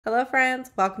Hello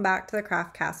friends, welcome back to the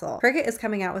Craft Castle. Cricut is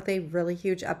coming out with a really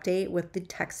huge update with the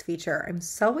text feature. I'm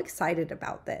so excited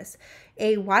about this.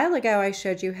 A while ago, I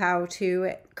showed you how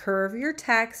to curve your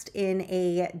text in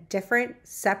a different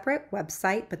separate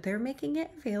website, but they're making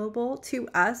it available to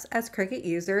us as Cricut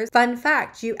users. Fun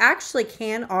fact, you actually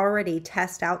can already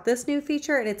test out this new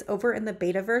feature and it's over in the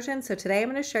beta version. So today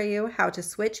I'm going to show you how to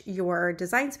switch your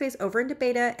design space over into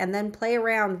beta and then play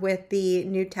around with the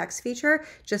new text feature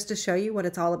just to show you what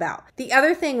it's all about. The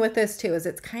other thing with this too is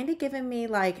it's kind of giving me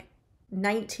like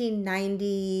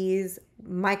 1990s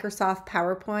Microsoft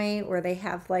PowerPoint where they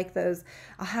have like those,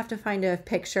 I'll have to find a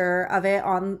picture of it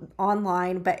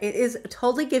online, but it is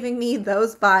totally giving me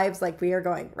those vibes like we are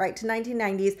going right to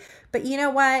 1990s. But you know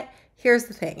what? Here's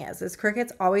the thing is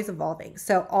Cricut's always evolving.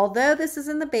 So although this is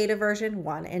in the beta version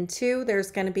 1 and 2,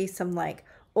 there's going to be some like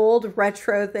old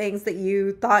retro things that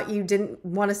you thought you didn't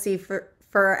want to see for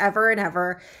forever and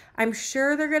ever. I'm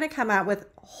sure they're going to come out with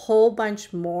a whole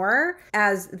bunch more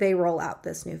as they roll out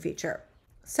this new feature.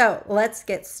 So let's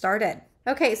get started.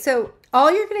 Okay, so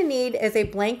all you're going to need is a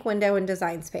blank window in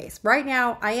Design Space. Right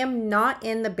now, I am not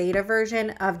in the beta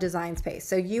version of Design Space,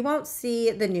 so you won't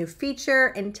see the new feature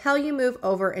until you move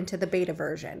over into the beta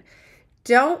version.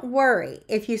 Don't worry,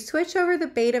 if you switch over the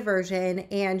beta version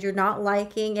and you're not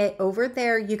liking it over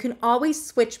there, you can always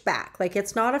switch back. Like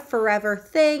it's not a forever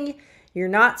thing. You're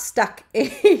not stuck.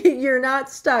 You're not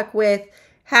stuck with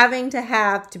having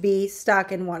to be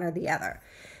stuck in one or the other.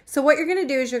 So what you're going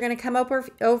to do is you're going to come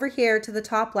over here to the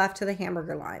top left to the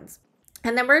hamburger lines.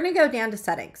 And then we're going to go down to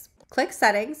settings. Click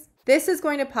settings. This is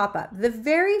going to pop up. The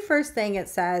very first thing it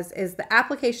says is the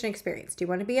application experience. Do you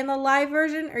want to be in the live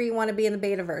version or you want to be in the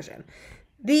beta version?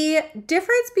 The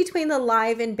difference between the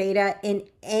live and beta in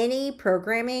any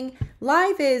programming,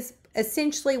 live is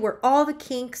essentially where all the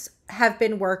kinks have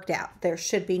been worked out. There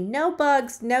should be no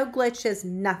bugs, no glitches,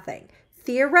 nothing.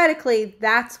 Theoretically,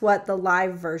 that's what the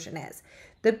live version is.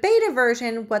 The beta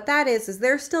version, what that is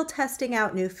they're still testing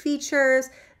out new features.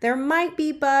 There might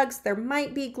be bugs, there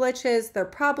might be glitches, there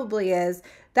probably is.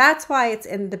 That's why it's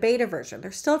in the beta version.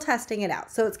 They're still testing it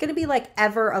out. So it's going to be like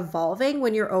ever evolving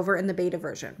when you're over in the beta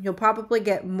version. You'll probably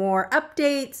get more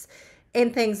updates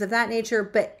and things of that nature.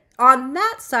 But on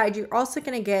that side, you're also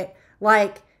going to get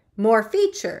like more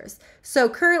features. So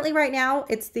currently right now,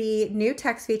 it's the new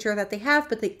text feature that they have,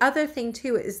 but the other thing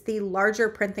too is the larger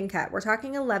print and cut. We're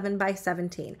talking 11 by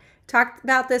 17. Talked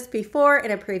about this before in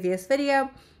a previous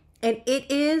video, and it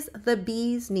is the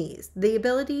bee's knees. The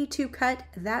ability to cut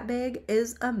that big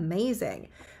is amazing.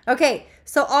 Okay,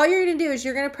 so all you're gonna do is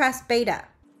you're gonna press beta.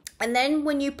 And then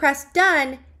when you press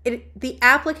done, the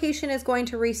application is going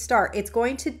to restart. It's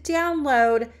going to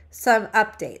download some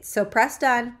updates. So press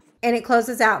done. And it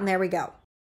closes out and there we go.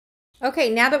 Okay,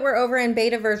 now that we're over in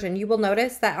beta version, you will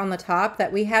notice that on the top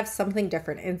that we have something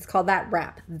different and it's called that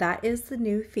wrap. That is the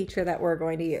new feature that we're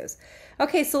going to use.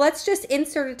 Okay, so let's just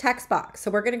insert a text box. So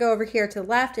we're gonna go over here to the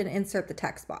left and insert the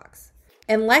text box.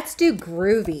 And let's do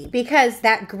groovy because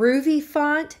that groovy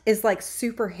font is like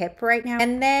super hip right now.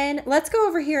 And then let's go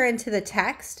over here into the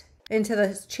text, into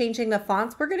the changing the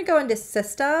fonts. We're gonna go into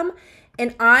system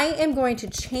and I am going to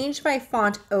change my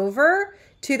font over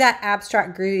to that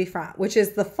abstract groovy font, which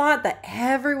is the font that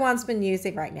everyone's been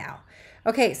using right now.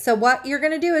 Okay, so what you're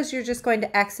gonna do is you're just going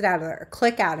to exit out of there, or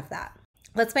click out of that.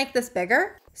 Let's make this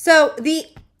bigger. So the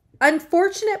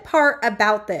unfortunate part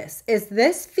about this is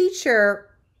this feature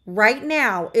right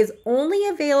now is only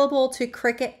available to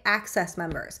Cricut Access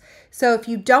members. So if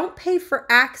you don't pay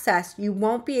for access, you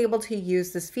won't be able to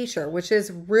use this feature, which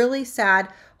is really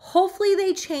sad. Hopefully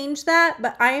they change that,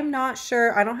 but I am not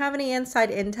sure. I don't have any inside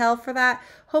intel for that.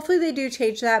 Hopefully they do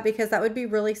change that because that would be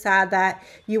really sad that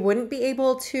you wouldn't be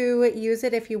able to use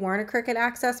it if you weren't a Cricut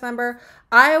Access member.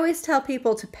 I always tell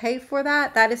people to pay for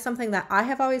that. That is something that I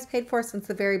have always paid for since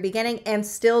the very beginning and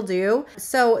still do.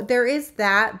 So there is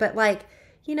that, but like,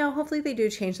 you know, hopefully they do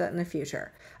change that in the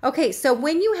future. Okay, so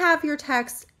when you have your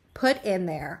text put in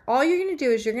there, all you're gonna do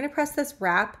is you're gonna press this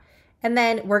wrap and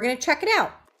then we're gonna check it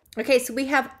out. Okay, so we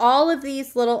have all of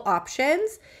these little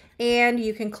options and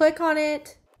you can click on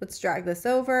it. Let's drag this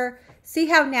over. See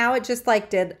how now it just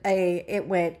like it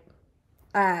went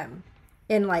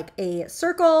in like a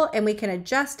circle and we can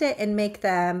adjust it and make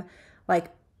them like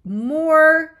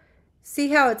more. See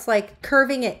how it's like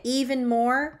curving it even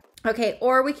more? Okay,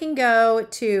 or we can go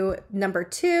to number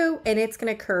 2 and it's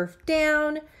gonna curve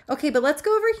down. Okay, but let's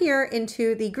go over here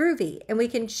into the groovy and we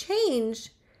can change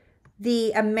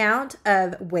the amount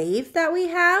of wave that we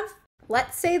have.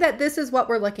 Let's say that this is what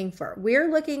we're looking for. We're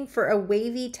looking for a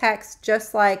wavy text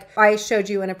just like I showed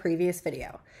you in a previous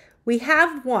video. we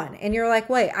have one and you're like,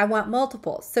 wait, I want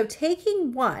multiples. So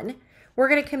taking one, we're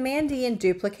going to Command D and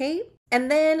duplicate. And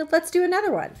then let's do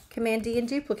another one, Command D and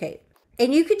duplicate.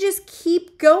 And you could just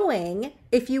keep going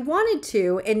if you wanted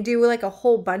to and do like a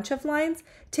whole bunch of lines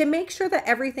to make sure that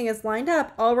everything is lined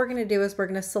up. All we're going to do is we're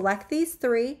going to select these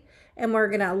three and we're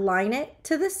going to align it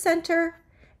to the center.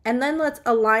 And then let's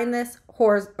align this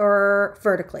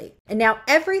vertically. And now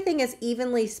everything is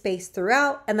evenly spaced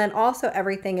throughout, and then also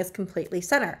everything is completely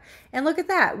center. And look at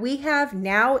that. We have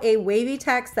now a wavy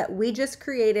text that we just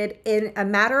created in a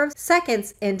matter of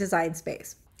seconds in Design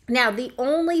Space. Now, the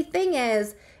only thing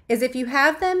is if you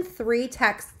have them three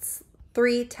text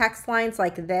lines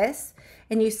like this,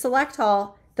 and you select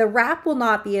all, the wrap will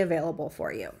not be available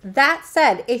for you. That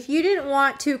said, if you didn't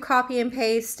want to copy and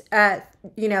paste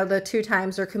the 2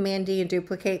 times or Command D and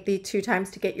duplicate the 2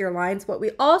 times to get your lines, what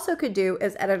we also could do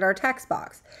is edit our text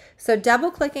box. So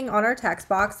double clicking on our text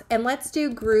box, and let's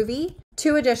do Groovy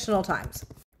 2 additional times.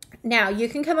 Now you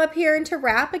can come up here into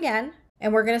wrap again,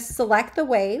 and we're going to select the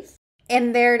wave.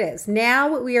 And there it is.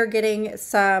 Now we are getting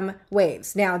some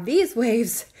waves. Now these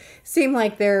waves seem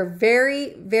like they're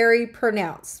very, very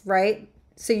pronounced, right?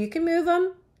 So you can move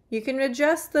them. You can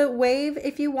adjust the wave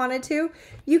if you wanted to.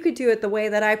 You could do it the way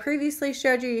that I previously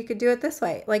showed you. You could do it this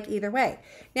way, like either way.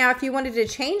 Now, if you wanted to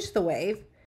change the wave,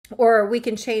 or we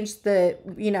can change the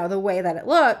way that it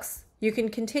looks, you can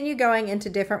continue going into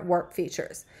different warp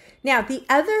features. Now, the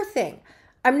other thing,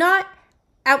 I'm not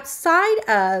outside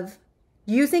of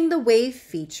using the wave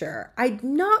feature, I'm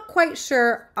not quite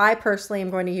sure I personally am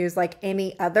going to use like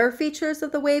any other features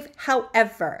of the wave.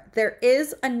 However, there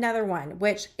is another one,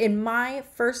 which in my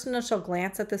first initial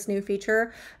glance at this new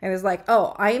feature, I was like,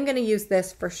 oh, I am going to use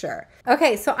this for sure.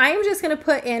 Okay, so I am just going to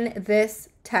put in this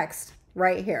text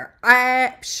right here.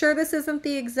 I'm sure this isn't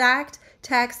the exact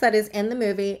text that is in the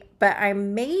movie, but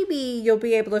maybe you'll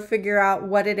be able to figure out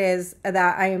what it is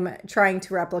that I'm trying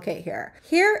to replicate here.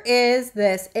 Here is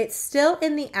this. It's still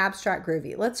in the abstract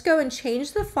groovy. Let's go and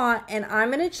change the font, and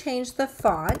I'm going to change the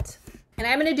font, and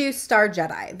I'm going to do Star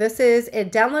Jedi. This is a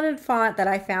downloaded font that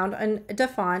I found on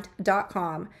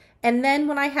dafont.com. And then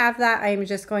when I have that, I'm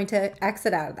just going to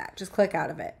exit out of that. Just click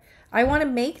out of it. I want to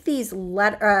make these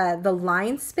the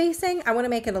line spacing, I want to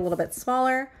make it a little bit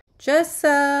smaller, just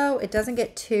so it doesn't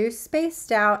get too spaced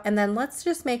out. And then let's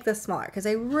just make this smaller because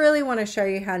I really want to show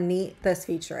you how neat this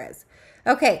feature is.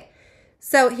 Okay,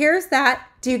 so here's that.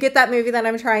 Do you get that movie that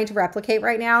I'm trying to replicate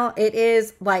right now? It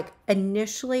is like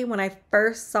initially when I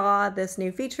first saw this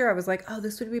new feature, I was like, oh,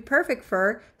 this would be perfect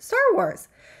for Star Wars.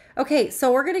 Okay,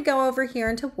 so we're going to go over here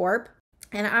into Warp,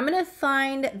 and I'm going to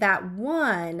find that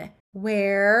one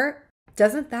where,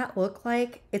 doesn't that look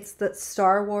like it's the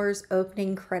Star Wars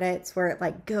opening credits where it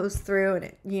like goes through and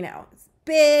it, it's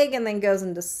big and then goes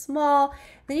into small.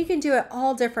 Then you can do it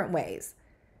all different ways.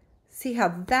 See how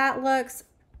that looks?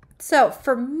 So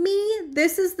for me,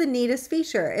 this is the neatest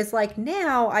feature. It's like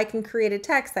now I can create a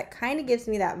text that kind of gives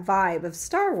me that vibe of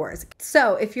Star Wars.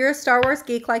 So if you're a Star Wars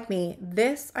geek like me,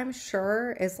 this I'm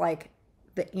sure is like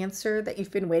the answer that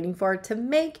you've been waiting for to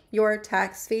make your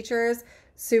text features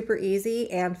super easy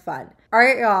and fun. All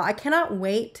right, y'all, I cannot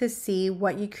wait to see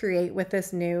what you create with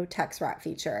this new text wrap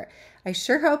feature. I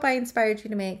sure hope I inspired you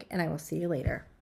to make, and I will see you later.